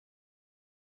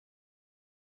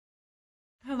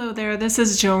Hello there, this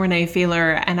is Jill Renee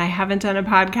Feeler, and I haven't done a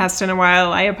podcast in a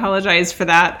while. I apologize for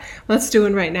that. Let's do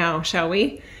it right now, shall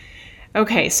we?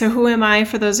 Okay, so who am I?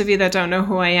 For those of you that don't know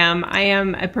who I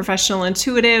am a professional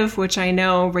intuitive, which I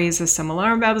know raises some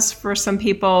alarm bells for some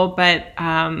people, but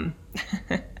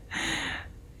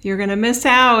you're going to miss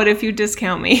out if you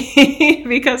discount me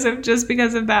because of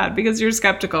that, because you're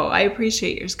skeptical. I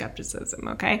appreciate your skepticism,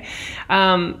 okay?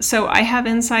 So I have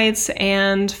insights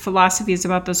and philosophies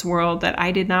about this world that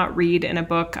I did not read in a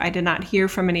book. I did not hear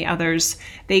from any others.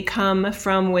 They come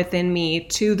from within me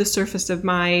to the surface of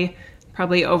my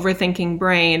probably overthinking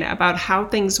brain about how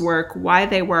things work, why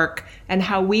they work, and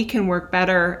how we can work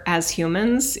better as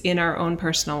humans in our own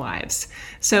personal lives.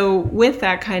 So with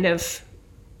that kind of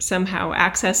somehow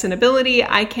access and ability,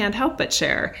 I can't help but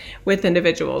share with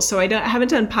individuals. So I haven't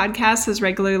done podcasts as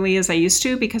regularly as I used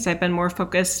to because I've been more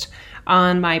focused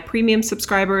on my premium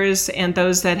subscribers and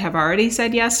those that have already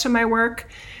said yes to my work.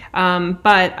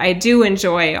 But I do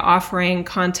enjoy offering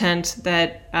content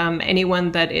that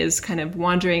anyone that is kind of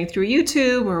wandering through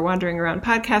YouTube or wandering around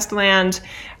podcast land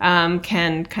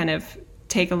can kind of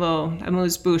take a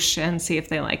amuse-bouche and see if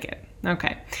they like it.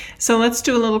 Okay, so let's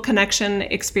do a little connection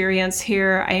experience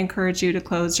here. I encourage you to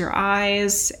close your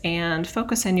eyes and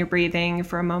focus on your breathing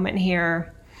for a moment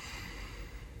here.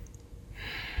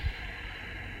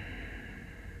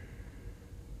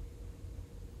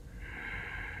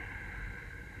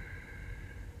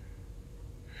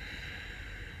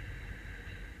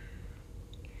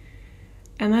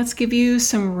 And let's give you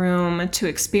some room to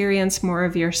experience more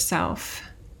of yourself.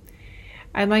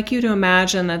 I'd like you to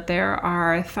imagine that there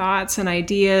are thoughts and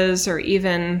ideas or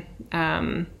even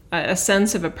a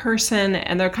sense of a person,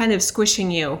 and they're kind of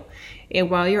squishing you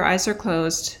while your eyes are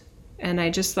closed. And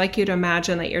I just like you to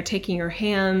imagine that you're taking your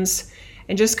hands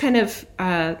and just kind of,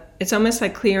 it's almost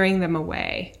like clearing them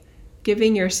away,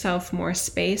 giving yourself more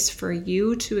space for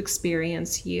you to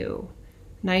experience you.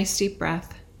 Nice deep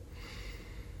breath.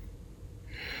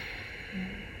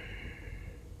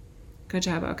 Good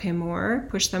job. Okay, more.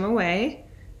 Push them away,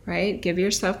 right? Give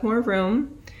yourself more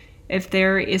room. If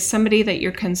there is somebody that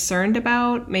you're concerned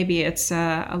about, maybe it's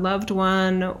a loved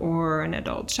one or an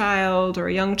adult child or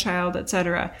a young child,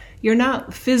 etc., you're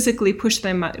not physically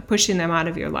pushing them out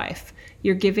of your life.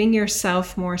 You're giving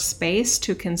yourself more space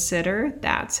to consider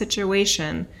that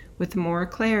situation with more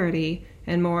clarity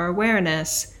and more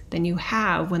awareness than you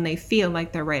have when they feel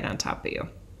like they're right on top of you.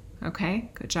 Okay,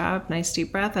 good job. Nice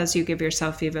deep breath as you give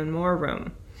yourself even more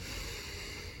room.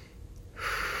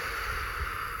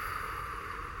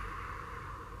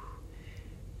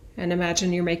 And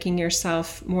imagine you're making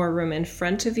yourself more room in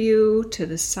front of you, to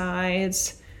the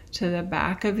sides, to the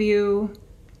back of you.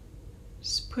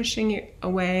 Just pushing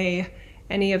away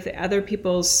any of the other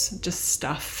people's just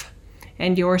stuff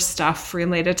and your stuff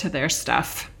related to their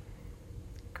stuff.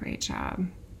 Great job.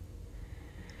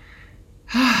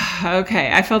 Okay,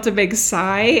 I felt a big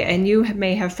sigh, and you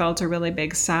may have felt a really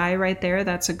big sigh right there.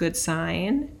 That's a good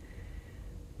sign.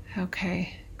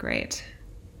 Okay, great.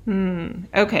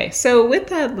 Okay, so with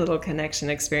that little connection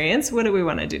experience, what do we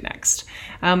want to do next?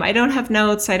 I don't have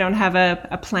notes. I don't have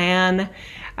a plan.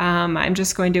 I'm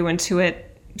just going to intuit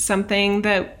something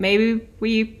that maybe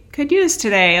we could use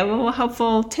today, a little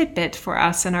helpful tidbit for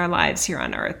us in our lives here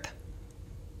on Earth.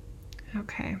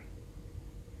 Okay.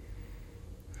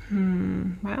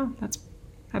 Wow, that's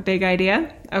a big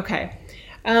idea. Okay.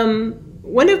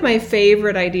 One of my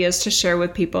favorite ideas to share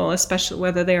with people, especially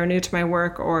whether they are new to my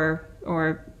work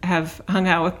or have hung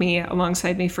out with me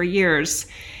alongside me for years,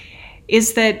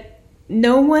 is that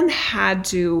no one had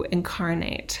to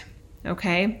incarnate,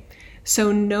 okay?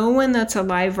 So no one that's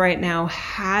alive right now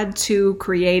had to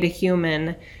create a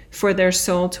human for their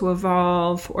soul to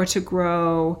evolve or to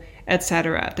grow,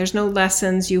 etc. There's no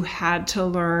lessons you had to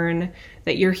learn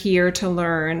that you're here to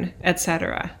learn,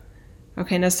 etc.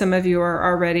 Okay, now some of you are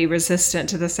already resistant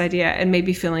to this idea and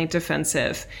maybe feeling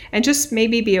defensive. And just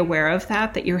maybe be aware of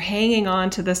that you're hanging on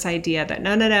to this idea that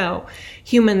no,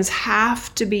 humans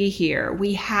have to be here.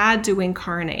 We had to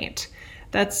incarnate.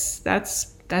 That's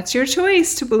your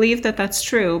choice to believe that that's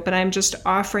true, but I'm just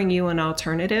offering you an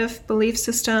alternative belief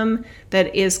system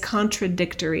that is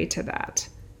contradictory to that,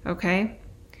 okay?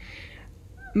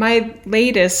 My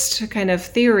latest kind of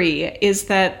theory is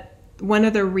that one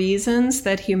of the reasons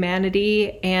that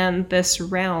humanity and this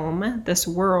realm, this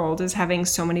world, is having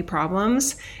so many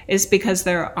problems is because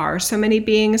there are so many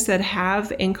beings that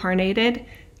have incarnated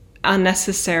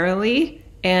unnecessarily,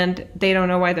 and they don't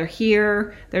know why they're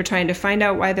here. They're trying to find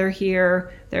out why they're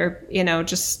here. They're,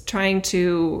 just trying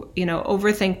to,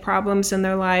 overthink problems in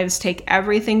their lives, take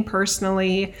everything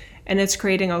personally, and it's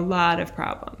creating a lot of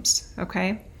problems,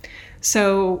 okay?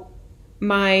 So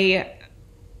my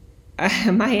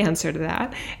answer to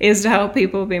that is to help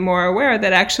people be more aware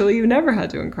that actually you never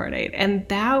had to incarnate. And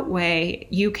that way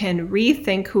you can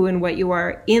rethink who and what you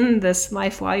are in this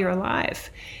life while you're alive.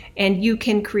 And you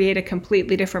can create a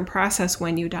completely different process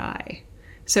when you die.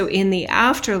 So in the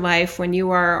afterlife, when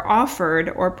you are offered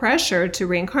or pressured to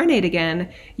reincarnate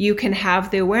again, you can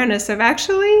have the awareness of,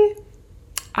 actually,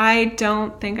 I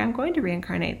don't think I'm going to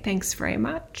reincarnate. Thanks very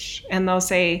much. And they'll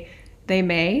say,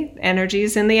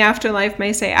 energies in the afterlife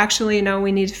may say, actually, no,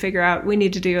 we need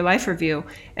to do your life review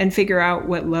and figure out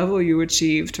what level you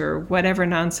achieved or whatever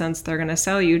nonsense they're going to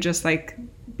sell you, just like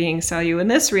sell you in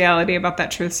this reality about that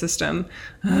truth system.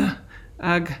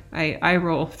 I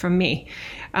roll from me.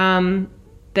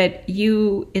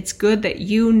 It's good that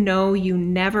you know you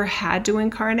never had to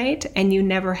incarnate and you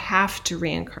never have to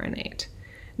reincarnate.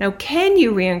 Now, can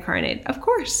you reincarnate? Of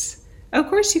course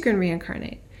you can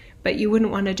reincarnate. But you wouldn't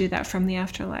want to do that from the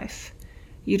afterlife.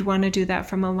 You'd want to do that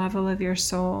from a level of your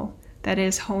soul that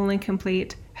is whole and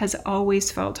complete, has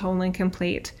always felt whole and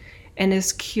complete, and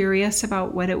is curious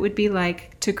about what it would be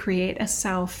like to create a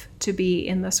self to be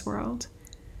in this world.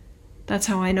 That's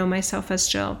how I know myself as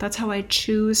Jill. That's how I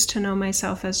choose to know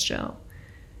myself as Jill.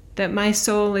 That my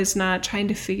soul is not trying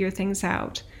to figure things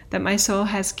out. That my soul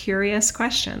has curious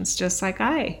questions, just like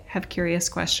I have curious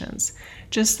questions.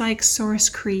 Just like Source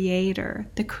Creator,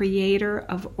 the creator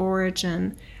of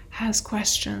origin, has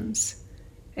questions.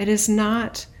 It is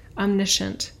not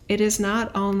omniscient. It is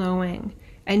not all-knowing.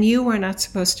 And you are not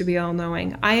supposed to be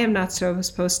all-knowing. I am not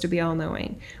supposed to be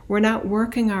all-knowing. We're not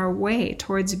working our way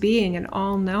towards being an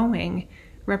all-knowing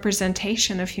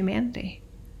representation of humanity.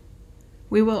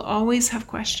 We will always have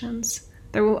questions.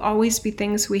 There will always be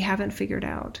things we haven't figured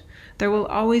out. There will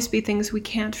always be things we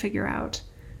can't figure out.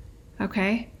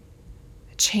 Okay?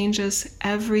 It changes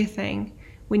everything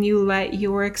when you let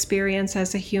your experience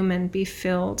as a human be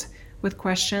filled with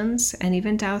questions and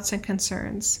even doubts and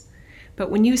concerns.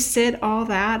 But when you sit all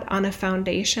that on a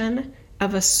foundation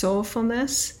of a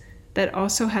soulfulness that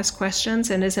also has questions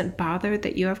and isn't bothered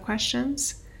that you have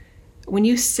questions, when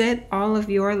you sit all of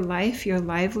your life, your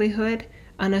livelihood,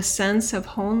 on a sense of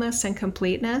wholeness and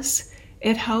completeness,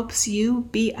 it helps you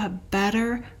be a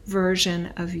better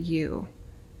version of you.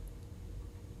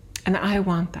 And I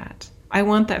want that. I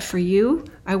want that for you.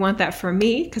 I want that for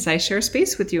me, because I share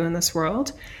space with you in this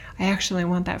world. I actually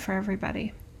want that for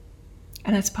everybody.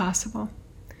 And it's possible.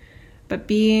 But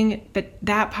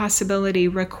that possibility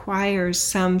requires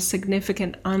some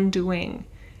significant undoing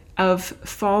of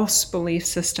false belief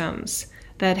systems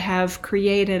that have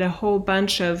created a whole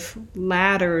bunch of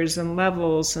ladders and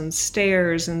levels and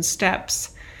stairs and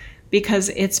steps, because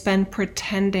it's been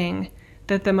pretending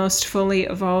that the most fully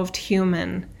evolved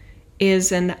human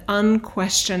is an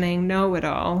unquestioning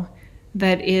know-it-all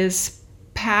that is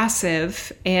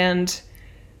passive and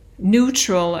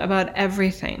neutral about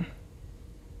everything.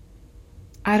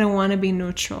 I don't want to be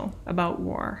neutral about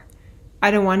war. I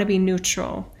don't want to be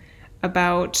neutral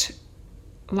about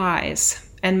lies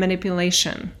and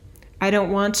manipulation. I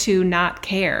don't want to not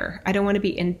care. I don't want to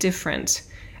be indifferent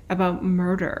about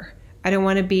murder. I don't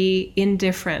want to be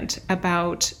indifferent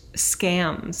about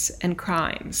scams and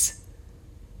crimes.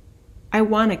 I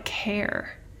want to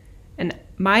care. And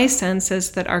my sense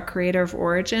is that our creator of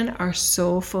origin, our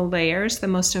soulful layers, the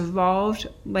most evolved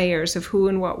layers of who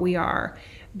and what we are,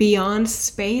 beyond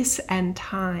space and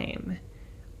time,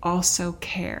 also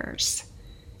cares.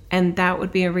 And that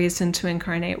would be a reason to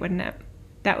incarnate, wouldn't it?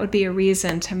 That would be a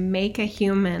reason to make a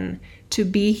human to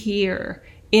be here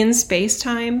in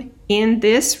space-time, in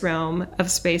this realm of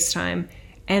space-time,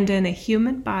 and in a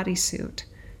human bodysuit,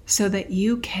 so that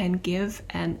you can give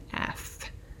an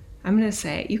F. I'm going to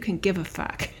say you can give a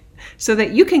fuck. So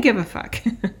that you can give a fuck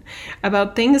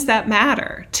about things that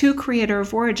matter to creator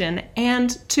of origin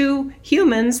and to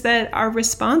humans that are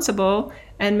responsible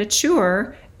and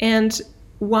mature and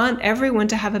want everyone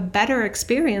to have a better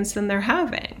experience than they're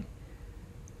having.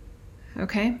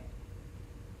 Okay?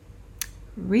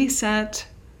 Reset,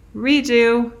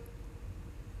 redo.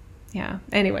 Yeah,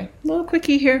 anyway, a little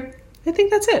quickie here. I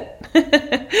think that's it.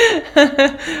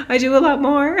 I do a lot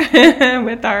more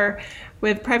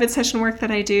with private session work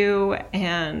that I do,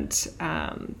 and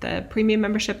the premium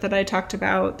membership that I talked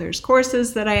about. There's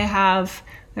courses that I have.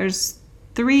 There's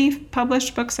 3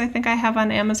 published books I think I have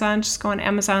on Amazon. Just go on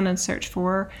Amazon and search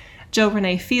for Jill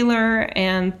Renee Feeler,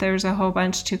 and there's a whole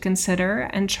bunch to consider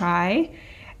and try.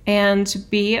 And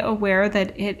be aware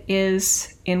that it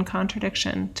is in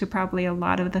contradiction to probably a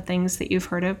lot of the things that you've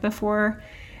heard of before,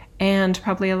 and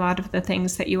probably a lot of the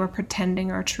things that you are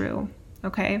pretending are true.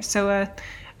 Okay, so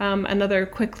another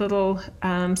quick little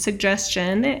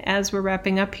suggestion as we're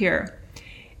wrapping up here.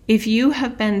 If you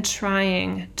have been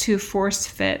trying to force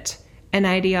fit an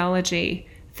ideology,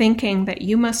 thinking that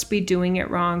you must be doing it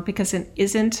wrong because it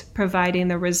isn't providing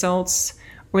the results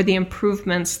or the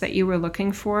improvements that you were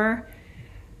looking for,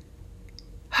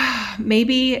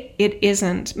 maybe it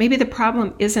isn't. Maybe the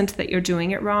problem isn't that you're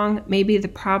doing it wrong. Maybe the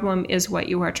problem is what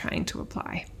you are trying to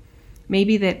apply.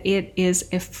 Maybe that it is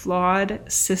a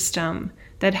flawed system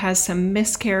that has some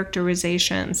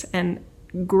mischaracterizations and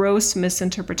gross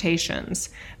misinterpretations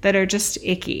that are just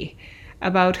icky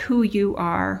about who you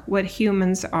are, what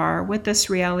humans are, what this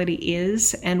reality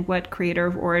is, and what creator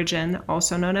of origin,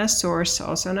 also known as source,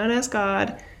 also known as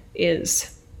God,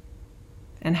 is,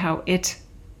 and how it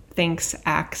thinks,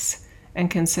 acts,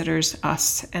 and considers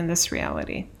us and this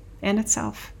reality and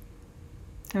itself.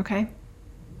 Okay?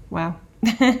 Wow.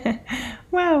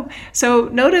 Wow. So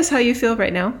notice how you feel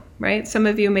right now, right? Some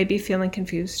of you may be feeling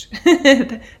confused.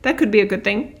 That could be a good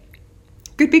thing.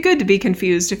 Could be good to be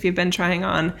confused if you've been trying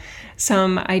on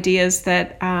some ideas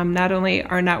that not only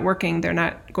are not working, they're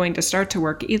not going to start to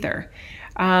work either.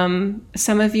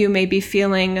 Some of you may be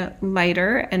feeling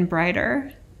lighter and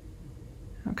brighter.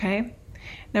 Okay?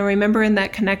 Now remember in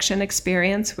that connection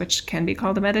experience, which can be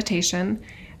called a meditation,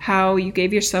 how you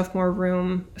gave yourself more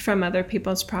room from other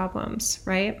people's problems,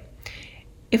 right?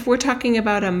 If we're talking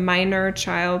about a minor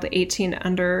child,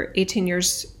 under 18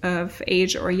 years of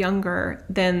age or younger,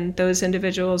 then those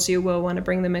individuals, you will want to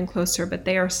bring them in closer, but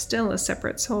they are still a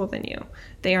separate soul than you.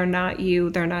 They are not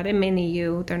you. They're not a mini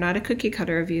you. They're not a cookie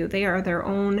cutter of you. They are their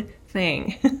own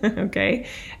thing, okay?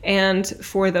 And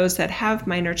for those that have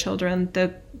minor children,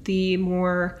 the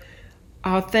more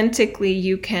authentically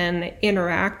you can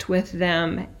interact with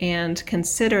them and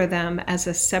consider them as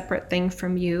a separate thing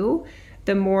from you,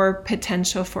 the more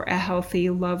potential for a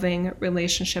healthy, loving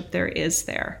relationship there is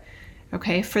there.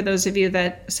 Okay, for those of you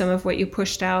that some of what you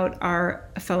pushed out are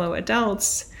fellow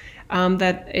adults,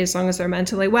 that as long as they're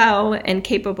mentally well and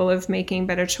capable of making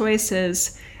better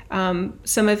choices,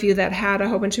 some of you that had a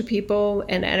whole bunch of people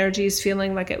and energies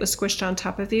feeling like it was squished on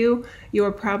top of you, you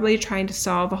are probably trying to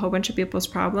solve a whole bunch of people's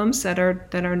problems that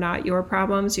are not your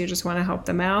problems. You just want to help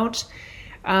them out.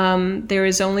 There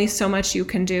is only so much you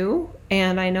can do,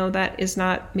 and I know that is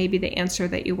not maybe the answer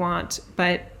that you want,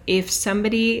 but if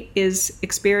somebody is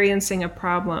experiencing a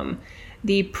problem,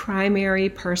 the primary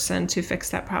person to fix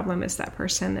that problem is that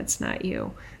person. It's not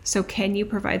you. So can you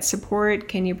provide support?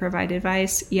 Can you provide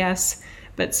advice? Yes.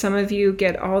 But some of you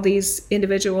get all these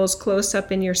individuals close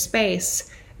up in your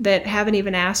space that haven't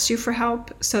even asked you for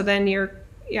help. So then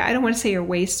I don't want to say you're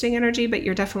wasting energy, but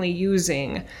you're definitely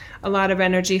using a lot of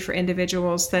energy for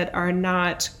individuals that are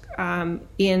not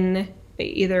in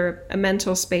either a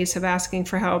mental space of asking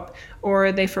for help,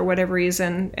 or they, for whatever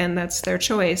reason, and that's their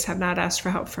choice, have not asked for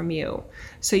help from you.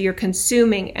 So you're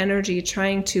consuming energy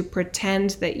trying to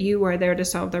pretend that you are there to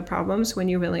solve their problems when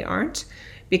you really aren't,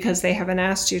 because they haven't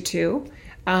asked you to,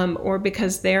 or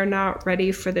because they're not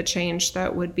ready for the change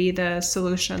that would be the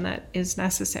solution that is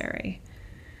necessary.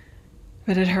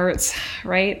 But it hurts,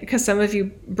 right? Because some of you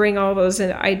bring all those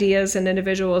ideas and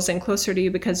individuals in closer to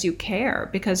you because you care,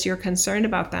 because you're concerned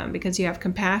about them, because you have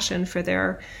compassion for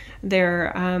their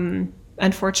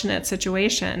unfortunate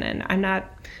situation. And I'm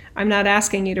not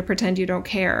asking you to pretend you don't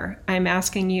care. I'm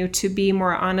asking you to be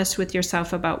more honest with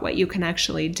yourself about what you can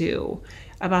actually do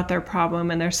about their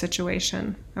problem and their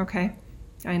situation. Okay?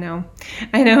 I know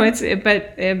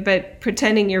but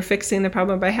pretending you're fixing the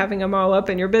problem by having them all up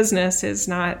in your business is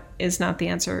not the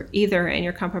answer either, and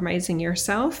you're compromising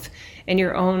yourself and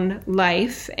your own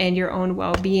life and your own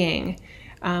well-being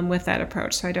with that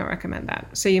approach. So I don't recommend that.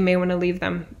 So you may want to leave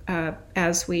them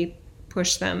as we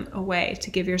push them away, to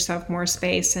give yourself more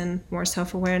space and more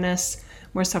self-awareness,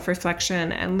 more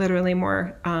self-reflection, and literally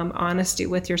more honesty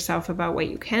with yourself about what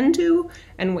you can do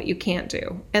and what you can't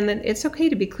do. And then it's okay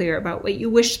to be clear about what you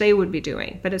wish they would be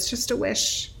doing, but it's just a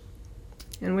wish,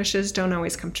 and wishes don't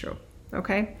always come true.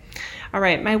 Okay? All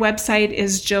right, my website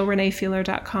is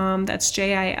jillreneefeeler.com. That's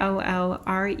JILLRENEE,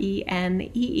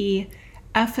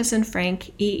 F as in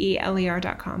Frank,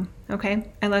 EELER.com.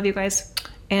 Okay? I love you guys,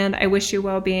 and I wish you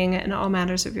well-being in all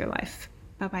matters of your life.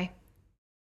 Bye-bye.